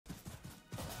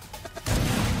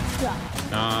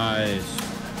Nice.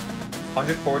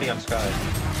 140 on Sky.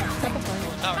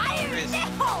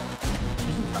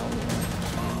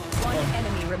 One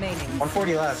enemy remaining.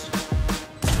 140 last.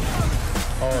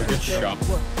 Oh, good shot.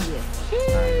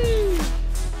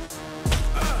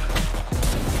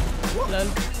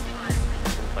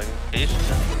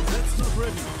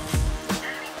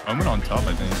 I went on top,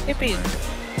 I think.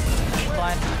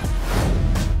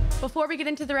 Before we get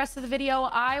into the rest of the video,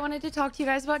 I wanted to talk to you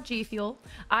guys about G Fuel.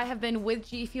 I have been with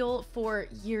G Fuel for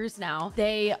years now.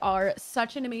 They are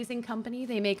such an amazing company.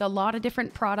 They make a lot of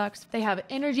different products. They have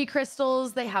energy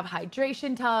crystals, they have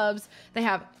hydration tubs, they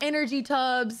have energy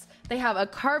tubs, they have a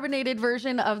carbonated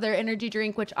version of their energy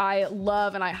drink, which I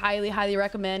love and I highly, highly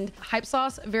recommend. Hype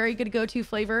sauce, very good go-to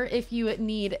flavor if you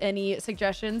need any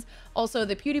suggestions. Also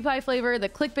the PewDiePie flavor, the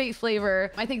clickbait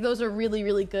flavor. I think those are really,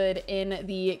 really good in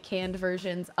the canned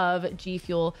versions of G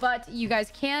Fuel. But you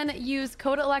guys can use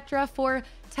code Electra for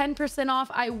 10% off.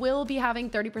 I will be having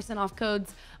 30% off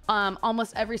codes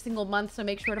almost every single month. So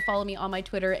make sure to follow me on my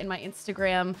Twitter and my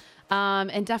Instagram.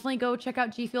 And definitely go check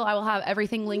out G Fuel. I will have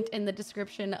everything linked in the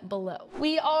description below.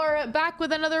 We are back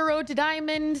with another Road to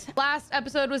Diamond. Last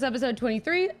episode was episode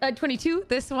 22.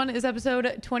 This one is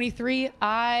episode 23.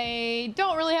 I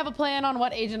don't really have a plan on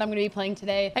what agent I'm going to be playing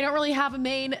today. I don't really have a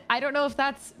main. I don't know if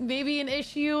that's maybe an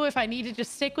issue, if I need to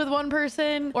just stick with one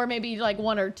person or maybe like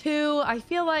one or two. I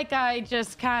feel like I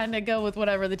just kind of go with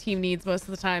whatever the team needs most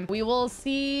of the time. We will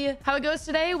see how it goes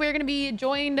today. We're going to be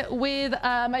joined with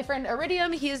my friend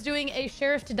Iridium. He is doing a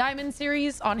Sheriff to Diamond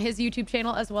series on his YouTube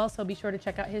channel as well, so be sure to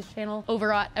check out his channel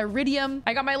over at Iridium.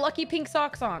 I got my lucky pink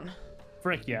socks on.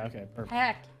 Frick, yeah, okay, perfect.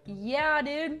 Heck yeah,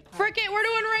 dude. Frick it, we're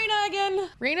doing Reyna again.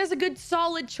 Reyna's a good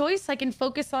solid choice. I can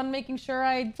focus on making sure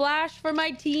I flash for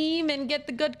my team and get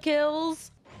the good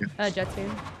kills. Jett's here.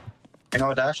 I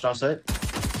know a dash, I'll say it.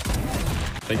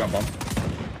 They got bumped.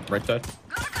 Right side.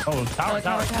 Oh, tower.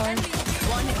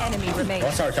 One enemy remaining.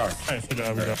 Oh, sorry. Nice, good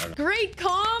job, good job. Great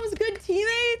comms, good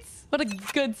teammates. What a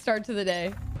good start to the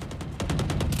day.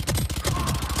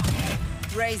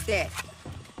 Raise it.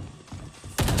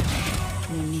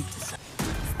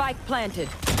 Spike planted.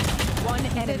 One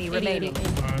enemy remaining.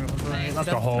 That's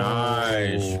the whole.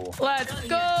 Nice. Let's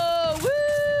go.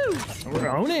 Woo! We're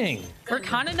owning. We're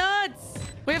kind of nuts.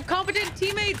 We have competent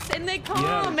teammates and they come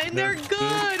Yeah, and they're that's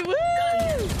good. Woo!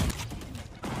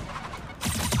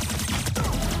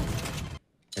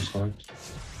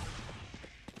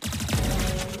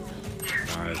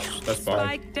 Nice. That's fine.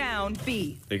 Spike down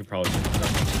B. They could probably.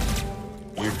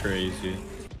 You're crazy.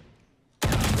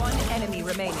 One enemy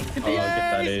remaining. Oh, I'll get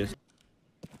that ace.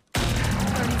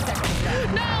 30 seconds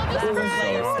left. No, this is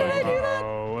right. Why did I do that?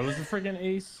 Oh, what was the freaking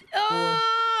ace?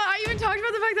 I even talked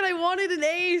about the fact that I wanted an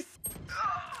ace.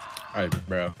 All right,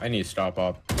 bro. I need to stop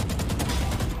up.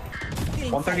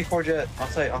 134 jet.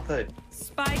 Outside.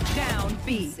 Spike down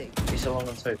B. He's alone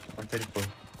on site. 134.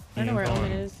 I don't know where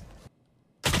Omen is.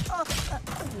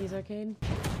 He's arcade.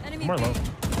 More low.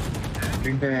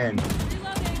 Green band.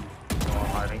 Oh,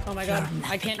 hiding. Oh my god.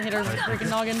 I can't hit her freaking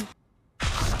noggin.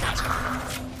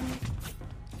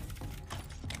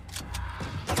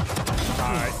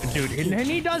 Alright, dude, and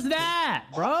he does that,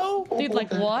 bro. Dude,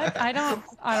 like what? I don't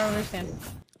understand.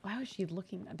 Why was she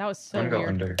looking? That was so I'm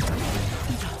going weird. under.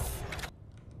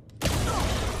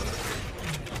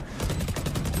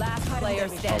 Last player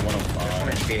Oh, standing.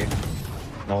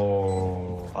 105.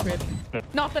 No. Rip.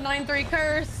 Not the 9-3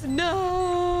 curse.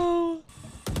 No.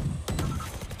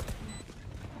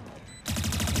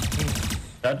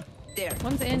 Dead. There.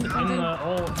 One's in. One's in.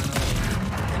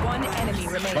 One enemy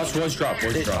remaining. That's voice drop.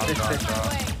 Voice drop.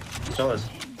 So is.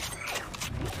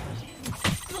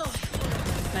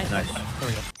 Nice.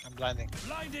 I'm blinding.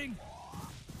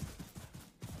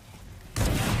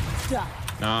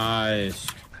 Nice.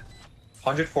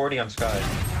 140 on Sky.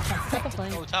 Set the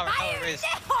flame. Oh, tower, raise.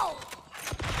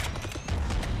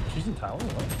 She's in tower.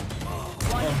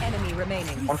 What? One enemy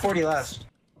remaining. 140 last.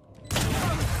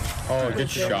 Oh, good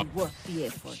shot.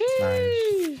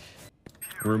 Sheesh.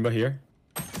 Roomba here.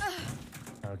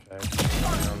 Okay.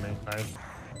 Nice.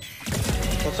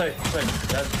 Let's say.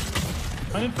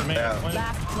 I did for me. Yeah.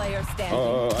 Last player standing.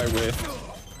 Oh, I whiffed.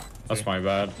 That's my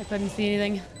bad. I couldn't see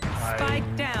anything.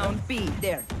 Spike down B.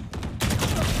 There.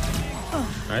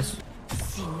 Nice.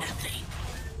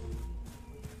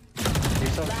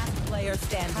 Last player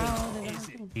standing.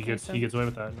 He gets away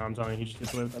with that. No, I'm telling you, he just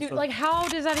gets away with that. Dude, stuff. like how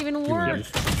does that even work?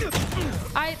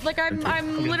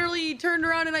 I'm literally turned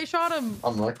around and I shot him.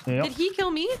 I'm like. Yep. Did he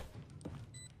kill me?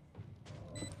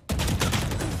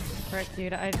 Frick,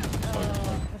 dude, that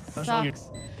That's all sucks.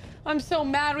 I'm so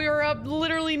mad. We were up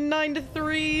literally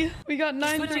 9-3. We got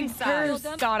 9-3 first.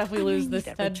 God, if we lose this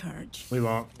Ted. We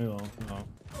won't. We won't.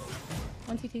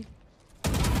 1 CT.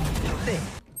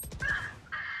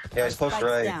 Yeah, he's close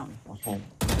right.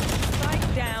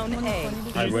 Spike down A.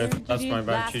 I whiff. That's my bad.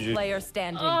 Last GG. player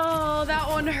standing. Oh, that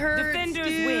one hurts, Defenders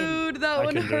dude. win. That one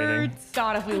couldn't do anything. hurts.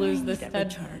 God, if we lose this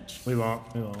Ted. We won't.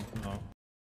 We won't. We won't.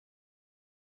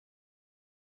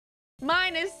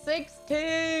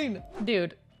 -16.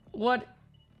 Dude, what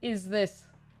is this?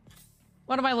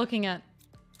 What am I looking at?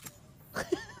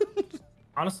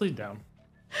 Honestly, down.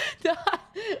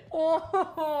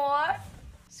 What?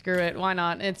 Screw it. Why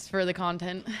not? It's for the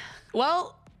content.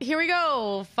 Well, here we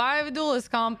go. 5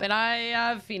 duelist comp, and I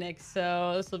have Phoenix,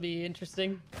 so this will be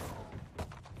interesting.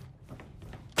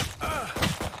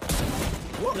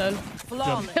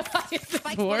 Flawless.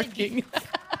 It's working.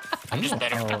 I'm just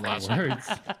betting for Oh my plus. words.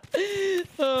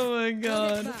 Oh my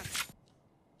god.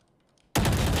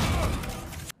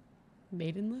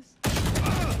 Maidenless?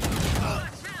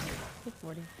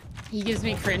 40. He gives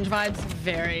me cringe vibes.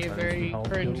 Very, very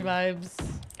cringe vibes.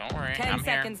 Don't worry, 10 I'm here.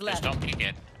 seconds left. Just don't peek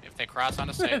it. If they cross on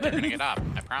a site, they're gonna get up.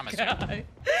 I promise you. Guy.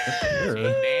 See,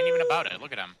 they ain't even about it.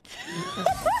 Look at them.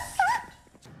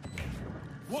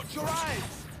 Watch your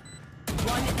eyes.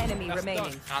 One enemy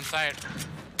remaining. On site.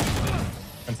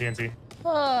 NC.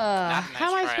 Not a nice How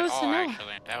am I try supposed at to all, know?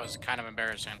 actually. That was kind of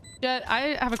embarrassing. Jet,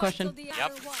 I have a question.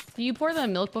 Yep. Do you pour the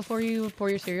milk before you pour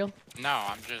your cereal? No,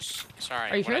 I'm just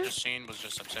sorry. Are you what I sure? just seen was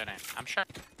just upsetting. I'm sure.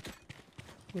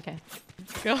 Okay.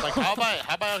 Go. Like, how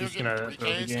about He's you gonna get 3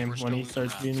 throw the Ks game and we're when he still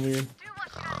starts losing being weird.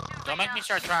 that? Don't make me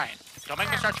start trying. Don't make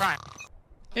me start trying.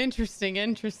 Interesting,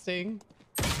 interesting.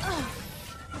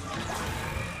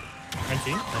 NC.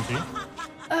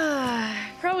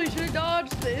 Probably should have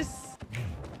dodged this.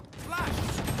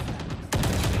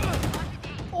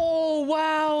 Oh,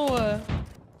 wow.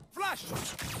 Flash. He's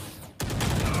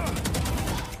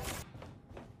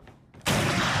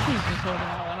just holding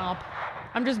that one up.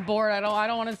 I'm just bored. I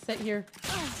don't want to sit here.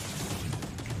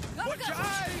 Watch your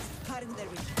eyes.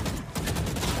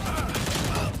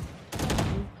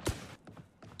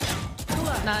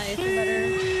 Nice. Better.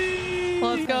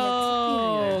 Let's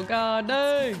go. God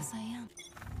dang.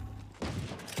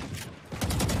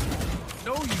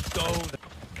 No, you don't.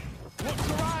 Watch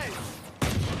your eyes.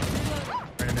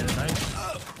 Right in there, nice.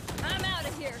 I'm out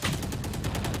of here.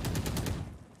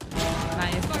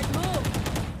 Nice.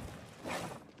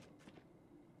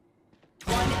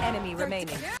 One enemy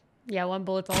remaining. Yeah, 1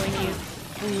 bullet's all we need.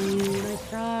 Ooh, nice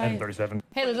try. M37.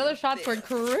 Hey, those other shots were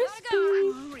crispy.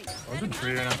 Those are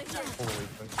true now. Holy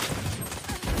fuck.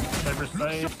 Cyber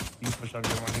site. You can push up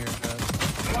your one here, Jet.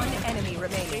 One enemy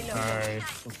remaining.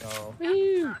 Nice. Let's go.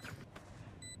 Woo.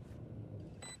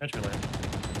 Catch your lane.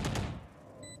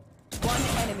 One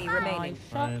enemy remaining.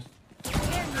 Nice.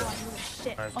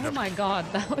 Nice. Oh my god,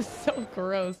 that was so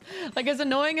gross. Like, as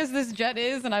annoying as this Jet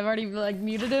is, and I've already like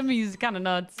muted him, he's kind of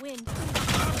nuts.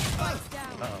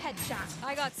 Headshot.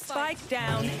 I got Spike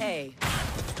down A.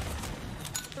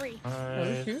 3. Oh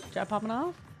Nice. shoot, Jet popping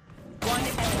off. One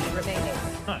enemy remaining.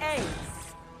 Nice.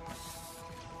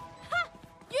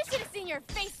 You should have seen your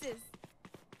faces.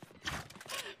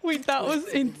 Wait, that was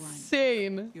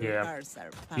insane. Yeah.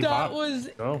 That was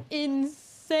Go.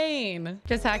 insane.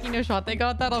 Just hacking no shot. They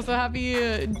got that. Also,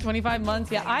 happy 25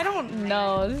 months. Yeah, I don't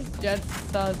know. This Jet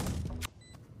sus.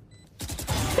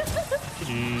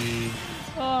 GG.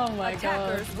 Oh my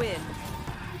god. Attackers win.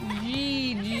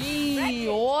 GG.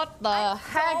 What the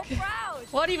heck? So proud.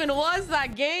 What even was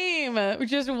that game? We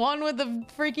just won with the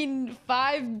freaking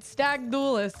 5-stack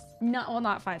duelist. No, well,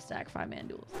 not 5-stack, 5-man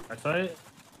duelist. That's it.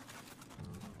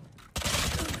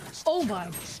 Oh my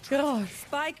gosh.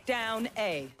 Spike down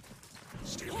A.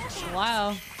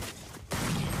 Wow.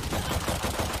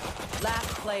 Last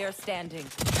player standing.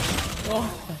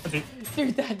 Oh,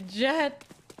 dude, that Jet.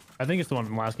 I think it's the one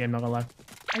from last game, not gonna lie.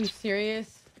 Are you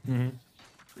serious?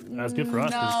 That's good for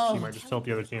us because No. you might just help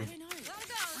the other team.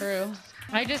 True.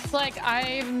 I just like,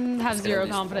 I have zero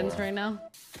confidence right now.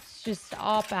 It's just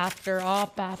op after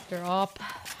op after op.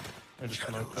 I just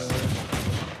like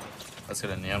Let's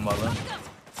get a neon button.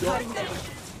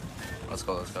 Let's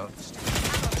go, let's go.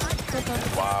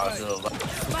 Wow, to the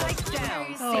left. Spike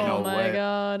down. Oh No my way.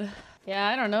 god. Yeah,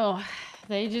 I don't know.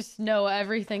 They just know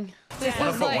everything. This One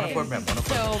is of four, like man, one of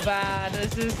four. so bad.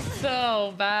 This is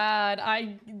so bad.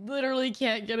 I literally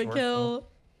can't get a kill.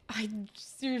 I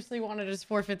seriously want to just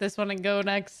forfeit this one and go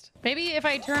next. Maybe if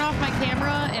I turn off my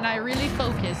camera and I really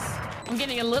focus. I'm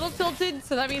getting a little tilted,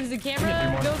 so that means the Three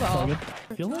camera more. goes It's all off. good.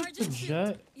 I feel like the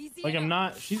Jett, like I'm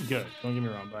not, she's good. Don't get me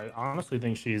wrong, but I honestly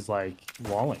think she's like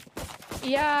walling.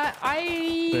 Yeah,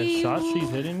 The shots she's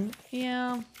hitting,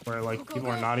 Yeah. where like people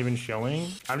are not even showing.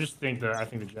 I think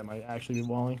the Jett might actually be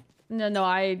walling. No,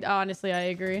 I honestly, I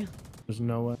agree. There's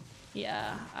no way.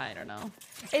 Yeah, I don't know.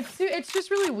 It's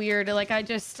just really weird. Like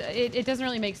it doesn't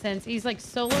really make sense. He's like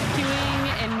solo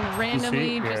queuing and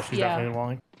randomly Yeah, just she's definitely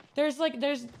walling.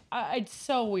 It's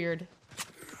so weird.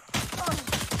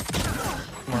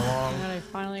 Come along. God, I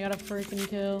finally got a freaking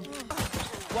kill.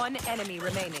 One enemy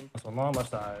remaining. That's one long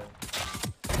left side.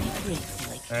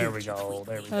 There we go.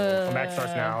 There we go. Come back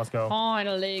starts now. Let's go.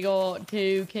 Finally got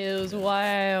 2 kills.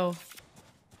 Wow.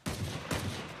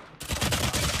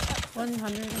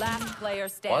 100. Last player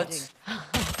standing.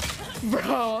 What?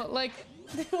 Bro, like.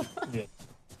 Yeah.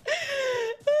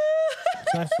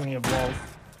 It's nice when you have walls.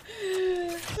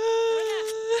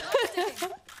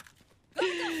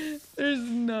 There's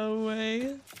no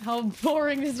way. How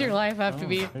boring does your life have to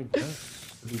be? To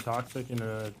be toxic in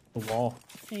a wall.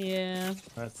 Yeah.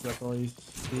 That's all you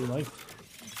see in life.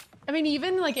 I mean,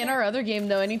 even like in our other game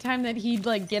though, anytime that he'd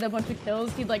like get a bunch of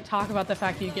kills, he'd like talk about the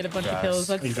fact he'd get a bunch of kills.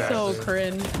 That's so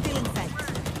cringe.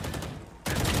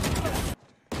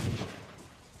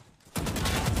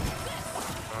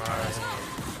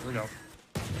 Here we go.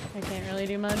 I can't really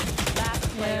do much. Last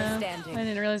player Yeah, standing. I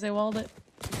didn't realize I walled it.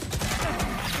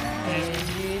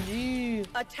 GG.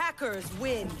 Attackers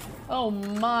win. Oh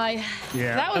my.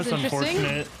 Yeah, That was that's interesting.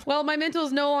 unfortunate. Well, my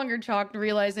mental's no longer chalked,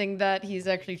 realizing that he's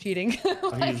actually cheating. He's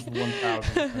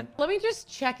 1,000%. Let me just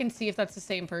check and see if that's the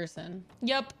same person.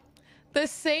 Yep. The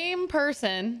same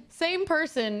person. Same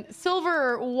person.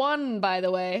 Silver 1, by the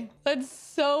way. That's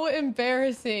so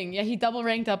embarrassing. Yeah, he double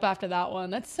ranked up after that one.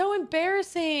 That's so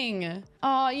embarrassing.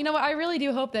 You know what? I really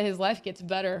do hope that his life gets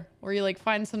better, or he like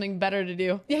finds something better to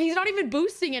do. Yeah, he's not even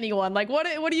boosting anyone. Like, what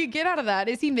do you get out of that?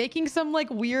 Is he making some like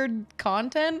weird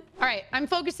content? All right, I'm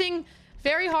focusing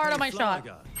very hard on my shot.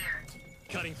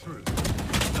 Cutting through.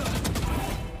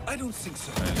 I don't think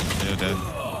so. Yeah, dead.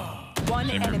 One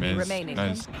Chamber enemy maze. remaining.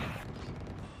 Nice.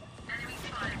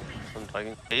 I'm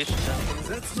tagging.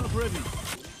 That's not ready.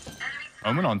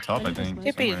 Omen on top, I think.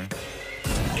 somewhere.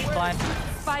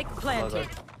 Spike planted.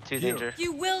 Too danger.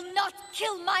 You will not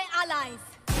kill my allies.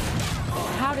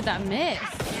 How did that miss?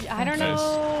 I don't know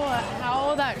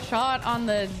how that shot on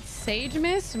the Sage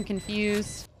missed. I'm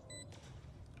confused.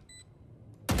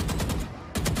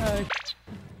 Oh.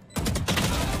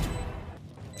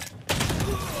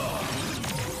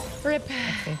 Rip.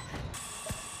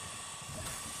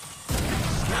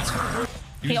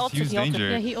 He ulted danger.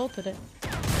 Yeah, he ulted it.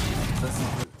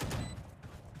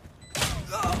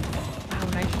 Oh,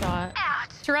 nice shot.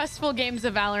 Stressful games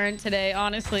of Valorant today,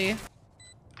 honestly.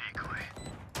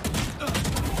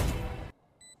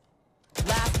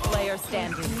 Last player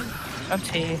standing.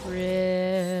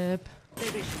 Rip.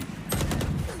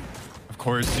 Of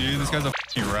course, dude. This guy's a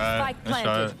f***ing rat. Spike Nice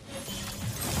planted.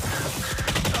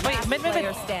 shot. Last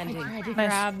player standing. I tried to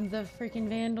grab the freaking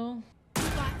Vandal.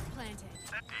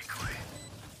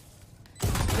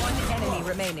 One enemy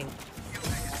remaining.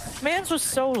 Mans was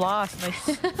so lost.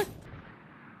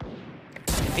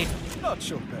 Not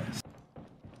your best.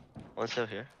 One's still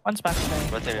here. One's back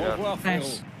there. Rotating Au up. revoir,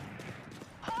 Nice.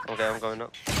 Okay, I'm going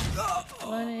up.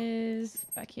 One is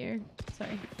back here.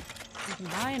 Sorry. You can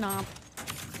buy an op.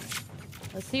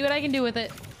 Let's see what I can do with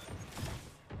it.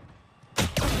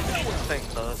 Thanks,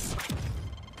 fellas.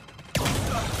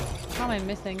 How am I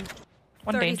missing?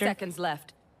 1 30 danger. seconds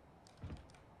left.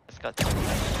 It's got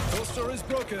Poster is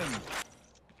broken.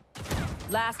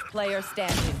 Last player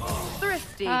standing.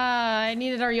 Thrifty. I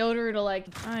needed our Yoder to like,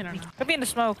 I don't know. Could be in the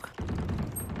smoke.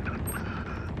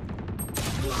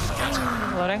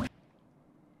 Loading.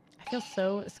 I feel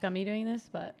so scummy doing this,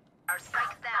 but.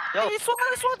 Yo. Hey,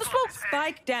 the smoke.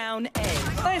 Spike down A.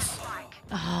 Nice.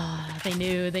 Ah, they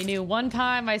knew. One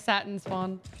time I sat in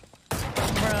spawn.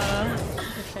 Bruh.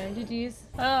 Okay, GG's.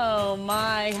 Oh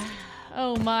my.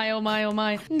 Oh my, oh my, oh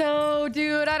my. No,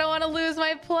 dude, I don't want to lose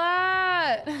my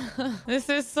plat. This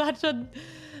is such a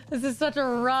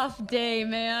rough day,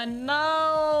 man.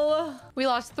 No. We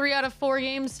lost 3 out of 4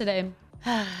 games today.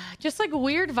 Just like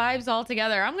weird vibes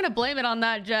altogether. I'm gonna blame it on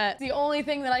that Jett. It's the only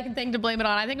thing that I can think to blame it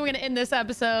on. I think I'm gonna end this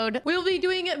episode. We'll be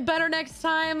doing it better next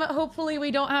time. Hopefully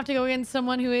we don't have to go against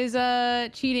someone who is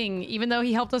cheating, even though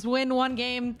he helped us win 1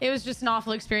 game. It was just an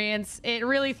awful experience. It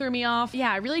really threw me off.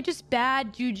 Yeah, really just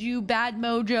bad juju, bad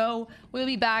mojo. We'll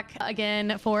be back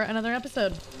again for another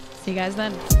episode. See you guys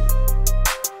then.